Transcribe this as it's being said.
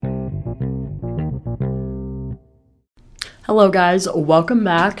Hello, guys. Welcome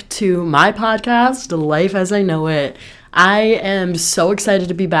back to my podcast, Life as I Know It. I am so excited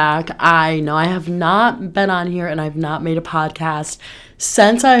to be back. I know I have not been on here and I've not made a podcast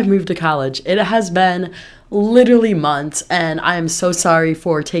since I've moved to college. It has been literally months, and I am so sorry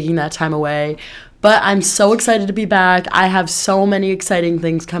for taking that time away. But I'm so excited to be back. I have so many exciting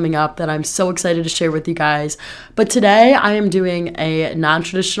things coming up that I'm so excited to share with you guys. But today I am doing a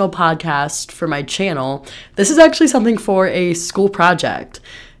non-traditional podcast for my channel. This is actually something for a school project.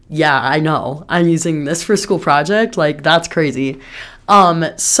 Yeah, I know. I'm using this for a school project. Like, that's crazy.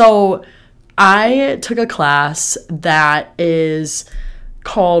 So I took a class that is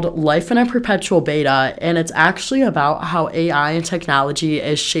called Life in a Perpetual Beta, and it's actually about how AI and technology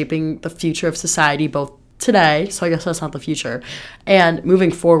is shaping the future of society, both today, so I guess that's not the future, and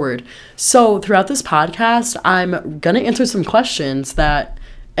moving forward. So throughout this podcast, I'm going to answer some questions that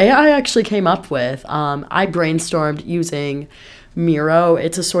AI actually came up with. I brainstormed using Miro.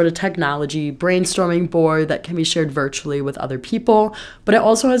 It's a sort of technology brainstorming board that can be shared virtually with other people, but it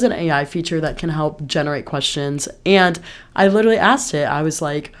also has an AI feature that can help generate questions. And I literally asked it, I was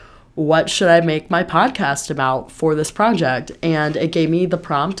like, what should I make my podcast about for this project? And it gave me the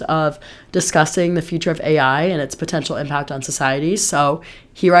prompt of discussing the future of AI and its potential impact on society. So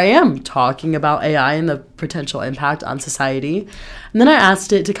here I am talking about AI and the potential impact on society. And then I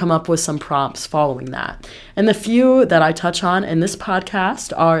asked it to come up with some prompts following that. And the few that I touch on in this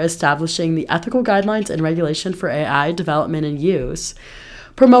podcast are establishing the ethical guidelines and regulation for AI development and use,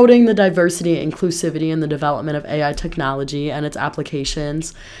 promoting the diversity and inclusivity in the development of AI technology and its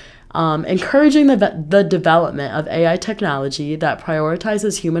applications, encouraging the development of AI technology that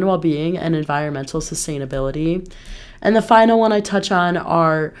prioritizes human well-being and environmental sustainability. And the final one I touch on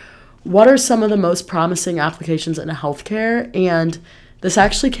are what are some of the most promising applications in healthcare? And this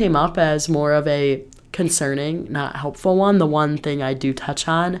actually came up as more of a concerning, not helpful one, the one thing I do touch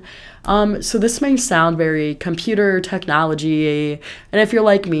on. So this may sound very computer technology, and if you're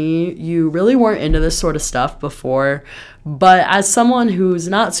like me, you really weren't into this sort of stuff before. But as someone who's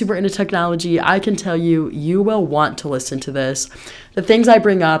not super into technology, I can tell you, you will want to listen to this. The things I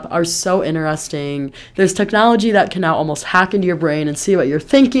bring up are so interesting. There's technology that can now almost hack into your brain and see what you're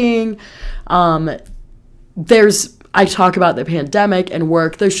thinking. I talk about the pandemic and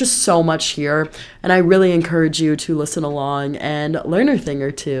work. There's just so much here, and I really encourage you to listen along and learn a thing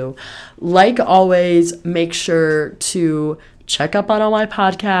or two. Like always, make sure to check up on all my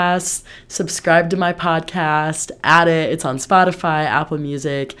podcasts, subscribe to my podcast, add it. It's on Spotify, Apple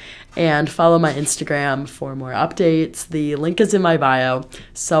Music, and follow my Instagram for more updates. The link is in my bio.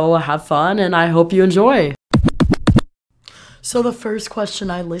 So have fun, and I hope you enjoy. So the first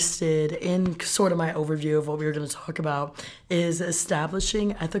question I listed in sort of my overview of what we were going to talk about is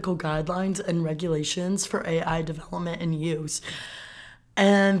establishing ethical guidelines and regulations for AI development and use.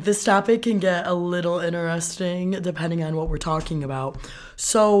 And this topic can get a little interesting depending on what we're talking about.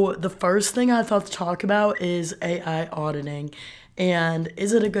 So the first thing I thought to talk about is AI auditing. And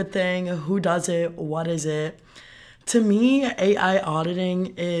is it a good thing? Who does it? What is it? To me, AI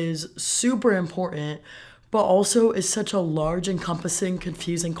auditing is super important, but also is such a large, encompassing,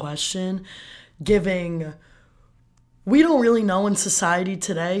 confusing question, giving we don't really know in society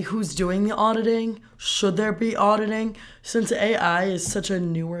today who's doing the auditing. Should there be auditing? Since AI is such a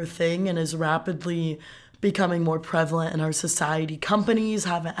newer thing and is rapidly becoming more prevalent in our society, companies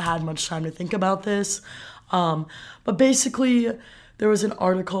haven't had much time to think about this. But basically, there was an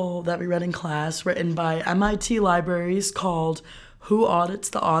article that we read in class written by MIT Libraries called Who Audits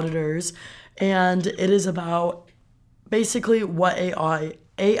the Auditors? And it is about basically what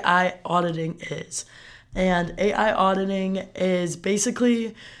AI auditing is. And AI auditing is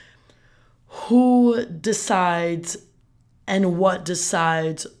basically who decides and what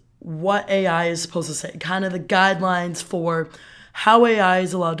decides what AI is supposed to say, kind of the guidelines for how AI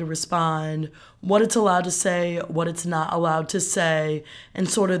is allowed to respond, what it's allowed to say, what it's not allowed to say, and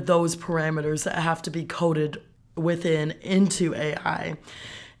sort of those parameters that have to be coded into AI.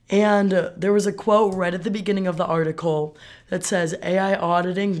 And there was a quote right at the beginning of the article that says AI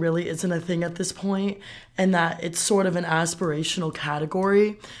auditing really isn't a thing at this point, and that it's sort of an aspirational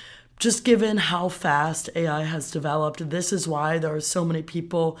category. Just given how fast AI has developed, this is why there are so many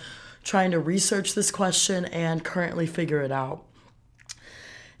people trying to research this question and currently figure it out.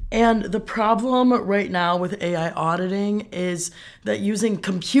 And the problem right now with AI auditing is that using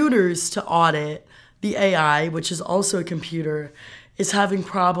computers to audit the AI, which is also a computer, is having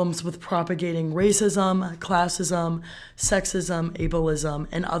problems with propagating racism, classism, sexism, ableism,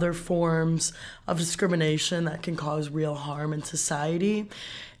 and other forms of discrimination that can cause real harm in society.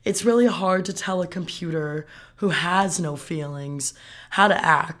 It's really hard to tell a computer who has no feelings how to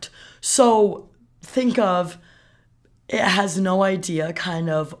act. So think of it has no idea kind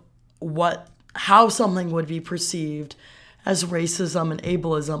of how something would be perceived as racism and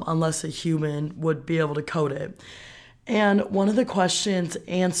ableism unless a human would be able to code it. And one of the questions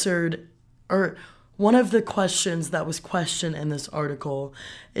that was questioned in this article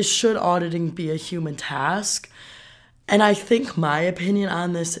is, should auditing be a human task? And I think my opinion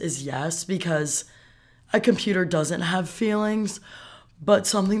on this is yes, because a computer doesn't have feelings. But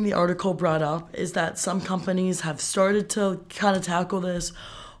something the article brought up is that some companies have started to kind of tackle this.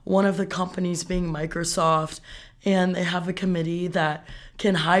 One of the companies being Microsoft, and they have a committee that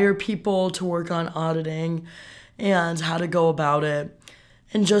can hire people to work on auditing and how to go about it,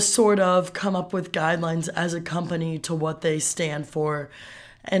 and just sort of come up with guidelines as a company to what they stand for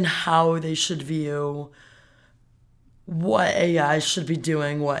and how they should view what AI should be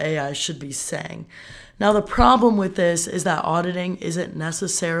doing, what AI should be saying. Now, the problem with this is that auditing isn't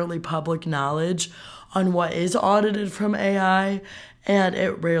necessarily public knowledge on what is audited from AI, and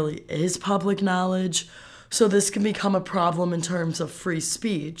it rarely is public knowledge. So this can become a problem in terms of free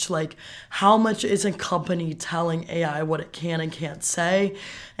speech. Like, how much is a company telling AI what it can and can't say?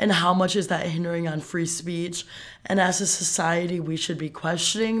 And how much is that hindering on free speech? And as a society, we should be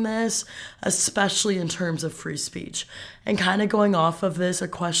questioning this, especially in terms of free speech. And kind of going off of this, a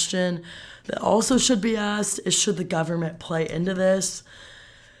question that also should be asked is, should the government play into this?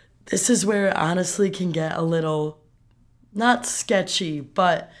 This is where it honestly can get a little, not sketchy,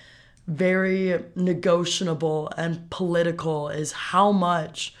 but very negotiable and political, is how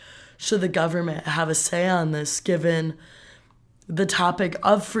much should the government have a say on this, given the topic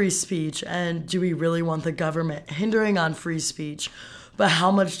of free speech, and do we really want the government hindering on free speech? But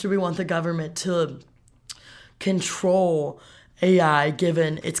how much do we want the government to control AI,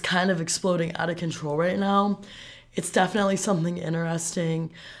 given it's kind of exploding out of control right now? It's definitely something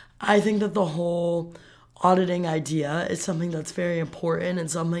interesting. I think that the whole auditing idea is something that's very important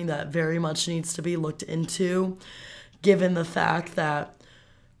and something that very much needs to be looked into, given the fact that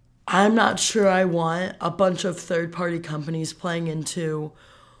I'm not sure I want a bunch of third-party companies playing into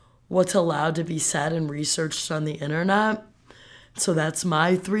what's allowed to be said and researched on the internet. So that's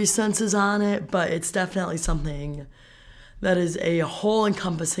my 3 cents on it, but it's definitely something that is a whole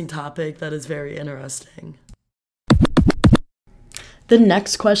encompassing topic that is very interesting. The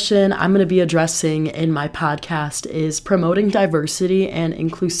next question I'm going to be addressing in my podcast is promoting diversity and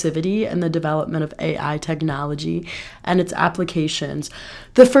inclusivity in the development of AI technology and its applications.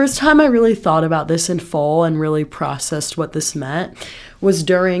 The first time I really thought about this in full and really processed what this meant was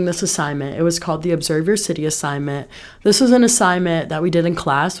during this assignment. It was called the Observe Your City assignment. This was an assignment that we did in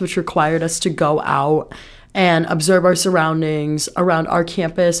class, which required us to go out and observe our surroundings around our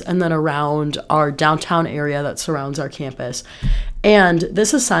campus and then around our downtown area that surrounds our campus. And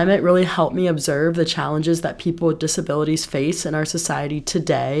this assignment really helped me observe the challenges that people with disabilities face in our society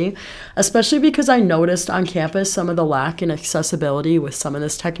today, especially because I noticed on campus some of the lack in accessibility with some of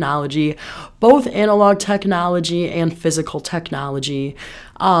this technology, both analog technology and physical technology.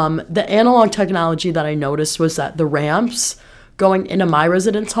 The analog technology that I noticed was that the ramps going into my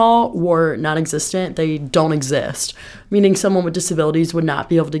residence hall were non-existent. They don't exist, meaning someone with disabilities would not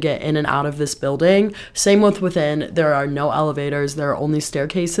be able to get in and out of this building. Same with within, there are no elevators, there are only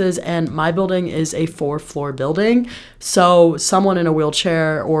staircases, and my building is a 4-floor building. So someone in a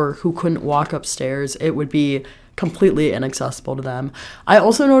wheelchair or who couldn't walk upstairs, it would be completely inaccessible to them. I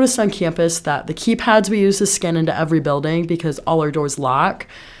also noticed on campus that the keypads we use to scan into every building, because all our doors lock,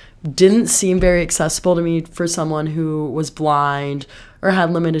 didn't seem very accessible to me for someone who was blind or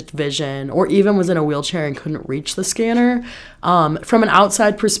had limited vision or even was in a wheelchair and couldn't reach the scanner. From an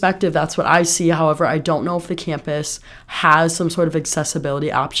outside perspective, that's what I see. However, I don't know if the campus has some sort of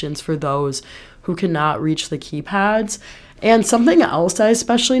accessibility options for those who cannot reach the keypads. And something else I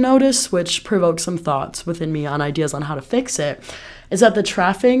especially noticed, which provoked some thoughts within me on ideas on how to fix it, is that the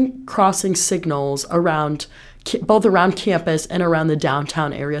traffic crossing signals both around campus and around the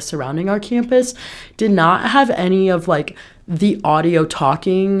downtown area surrounding our campus did not have any of like the audio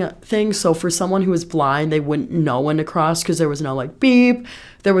talking thing. So for someone who was blind, they wouldn't know when to cross because there was no like beep,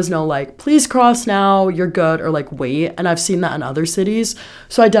 there was no like please cross now, you're good, or like wait. And I've seen that in other cities.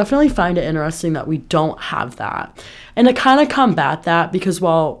 So I definitely find it interesting that we don't have that. And to kind of combat that, because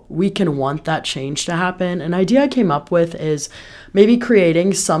while we can want that change to happen, an idea I came up with is maybe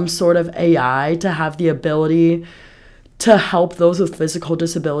creating some sort of AI to have the ability to help those with physical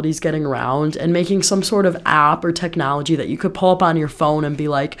disabilities getting around, and making some sort of app or technology that you could pull up on your phone and be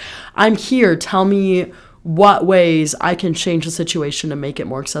like, I'm here, tell me what ways I can change the situation to make it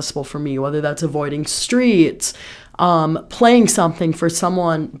more accessible for me, whether that's avoiding streets, playing something for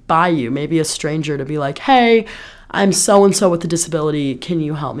someone by you, maybe a stranger, to be like, hey, I'm so-and-so with a disability, can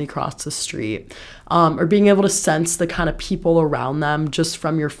you help me cross the street? Or being able to sense the kind of people around them just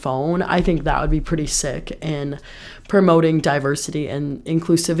from your phone. I think that would be pretty sick in promoting diversity and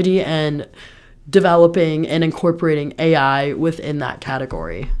inclusivity and developing and incorporating AI within that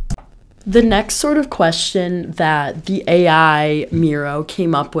category. The next sort of question that the AI Miro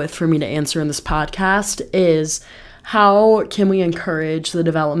came up with for me to answer in this podcast is, how can we encourage the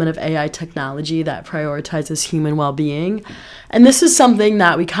development of AI technology that prioritizes human well-being? And this is something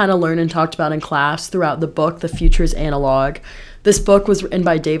that we kind of learned and talked about in class throughout the book, The Future is Analog. This book was written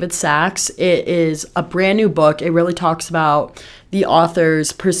by David Sacks. It is a brand new book. It really talks about the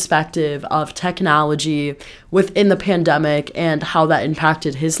author's perspective of technology within the pandemic and how that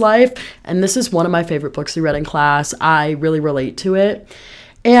impacted his life. And this is one of my favorite books we read in class. I really relate to it.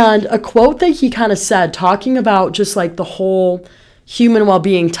 And a quote that he kind of said, talking about just like the whole human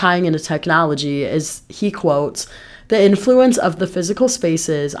well-being tying into technology, is he quotes, "The influence of the physical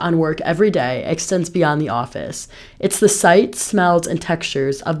spaces on work every day extends beyond the office. It's the sights, smells, and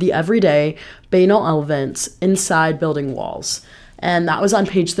textures of the everyday banal elements inside building walls." And that was on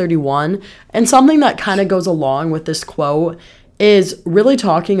page 31. And something that kind of goes along with this quote is really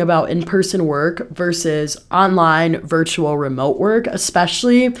talking about in-person work versus online, virtual, remote work,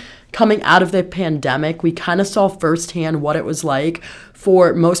 especially coming out of the pandemic. We kind of saw firsthand what it was like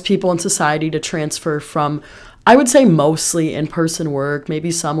for most people in society to transfer from, I would say, mostly in-person work.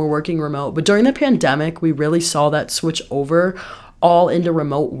 Maybe some were working remote, but during the pandemic, we really saw that switch over all into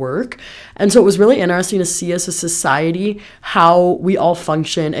remote work. And so it was really interesting to see as a society how we all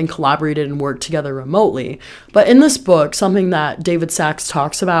function and collaborated and worked together remotely. But in this book, something that David Sacks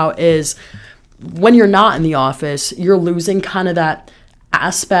talks about is when you're not in the office, you're losing kind of that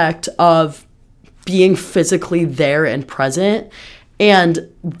aspect of being physically there and present. And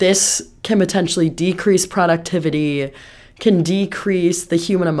this can potentially decrease productivity, can decrease the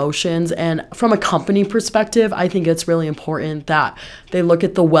human emotions. And from a company perspective, I think it's really important that they look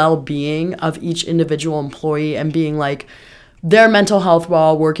at the well-being of each individual employee and being like, their mental health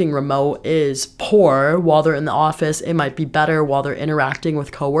while working remote is poor. While they're in the office, it might be better while they're interacting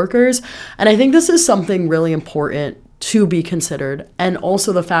with coworkers. And I think this is something really important to be considered. And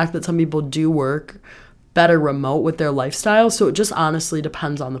also the fact that some people do work better remote with their lifestyle. So it just honestly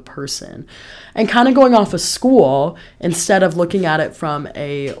depends on the person. And kind of going off of school, instead of looking at it from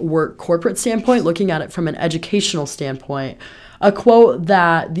a work corporate standpoint, looking at it from an educational standpoint, a quote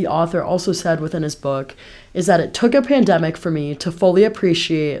that the author also said within his book is that it took a pandemic for me to fully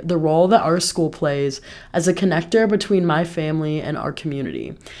appreciate the role that our school plays as a connector between my family and our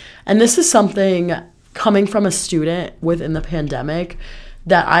community. And this is something coming from a student within the pandemic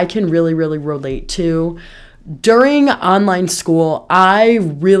that I can really, really relate to. During online school, I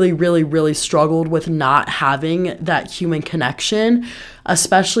really struggled with not having that human connection,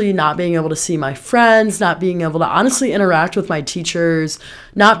 especially not being able to see my friends, not being able to honestly interact with my teachers,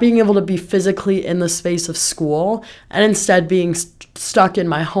 not being able to be physically in the space of school, and instead being stuck in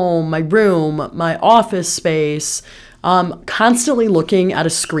my home, my room, my office space, constantly looking at a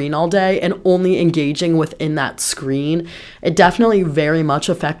screen all day and only engaging within that screen. It definitely very much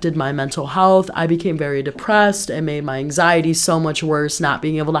affected my mental health. I became very depressed. It made my anxiety so much worse, not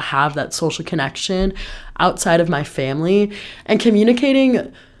being able to have that social connection outside of my family. And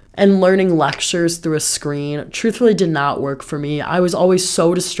communicating and learning lectures through a screen truthfully did not work for me. I was always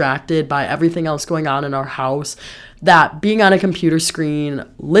so distracted by everything else going on in our house that being on a computer screen,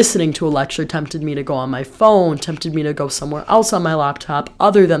 listening to a lecture tempted me to go on my phone, tempted me to go somewhere else on my laptop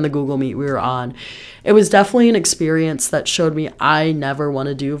other than the Google Meet we were on. It was definitely an experience that showed me I never want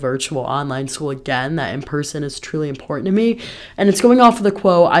to do virtual online school again, that in person is truly important to me. And it's going off of the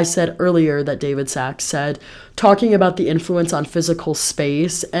quote I said earlier that David Sacks said, talking about the influence on physical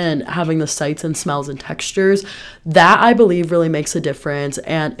space and having the sights and smells and textures. That I believe really makes a difference,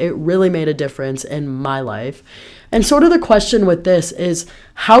 and it really made a difference in my life. And sort of the question with this is,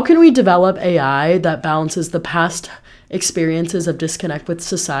 how can we develop AI that balances the past experiences of disconnect with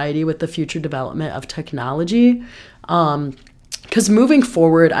society with the future development of technology? Because moving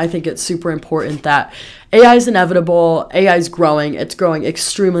forward, I think it's super important that AI is inevitable. AI is growing. It's growing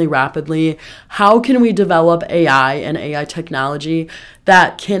extremely rapidly. How can we develop AI and AI technology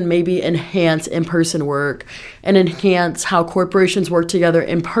that can maybe enhance in-person work and enhance how corporations work together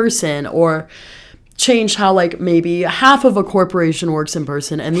in person, or changed how like maybe half of a corporation works in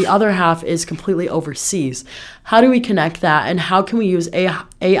person and the other half is completely overseas. How do we connect that, and how can we use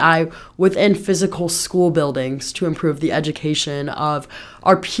AI within physical school buildings to improve the education of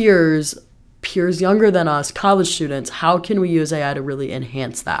our peers younger than us, college students? How can we use AI to really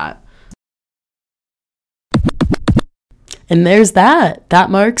enhance that? And there's that. That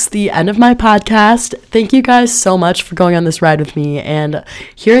marks the end of my podcast. Thank you guys so much for going on this ride with me and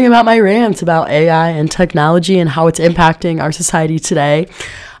hearing about my rants about AI and technology and how it's impacting our society today.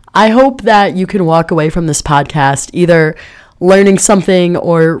 I hope that you can walk away from this podcast either learning something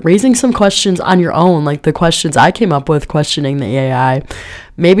or raising some questions on your own, like the questions I came up with questioning the AI.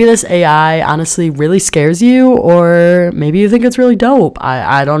 Maybe this AI honestly really scares you, or maybe you think it's really dope.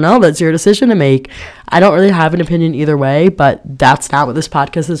 I don't know. That's your decision to make. I don't really have an opinion either way, but that's not what this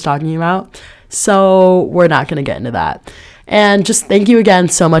podcast is talking about. So we're not going to get into that. And just thank you again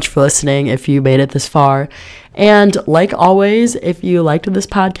so much for listening if you made it this far. And like always, if you liked this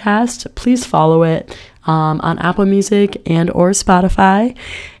podcast, please follow it on Apple Music and or Spotify.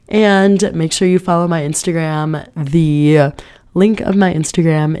 And make sure you follow my Instagram. The link of my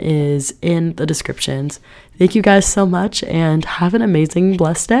Instagram is in the descriptions. Thank you guys so much and have an amazing,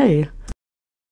 blessed day.